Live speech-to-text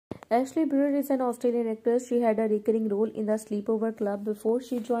Ashleigh Brewer is an Australian actress. She had a recurring role in the Sleepover Club before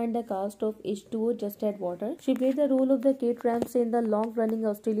she joined the cast of H2O Just Add Water. She played the role of the Kate Ramsay in the long-running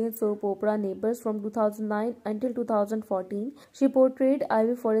Australian soap opera Neighbours from 2009 until 2014. She portrayed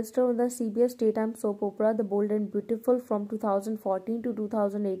Ivy Forrester on the CBS daytime soap opera The Bold and Beautiful from 2014 to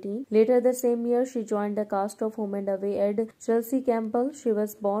 2018. Later the same year, she joined the cast of Home and Away at Chelsea Campbell. She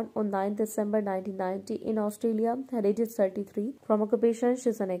was born on 9 December 1990 in Australia. Her age is 33. From occupation, she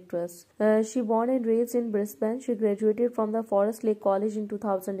is an actress. She born and raised in Brisbane. She graduated from the Forest Lake College in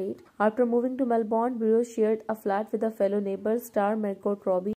 2008. After moving to Melbourne, Brewer shared a flat with a fellow neighbour star Margot Robbie.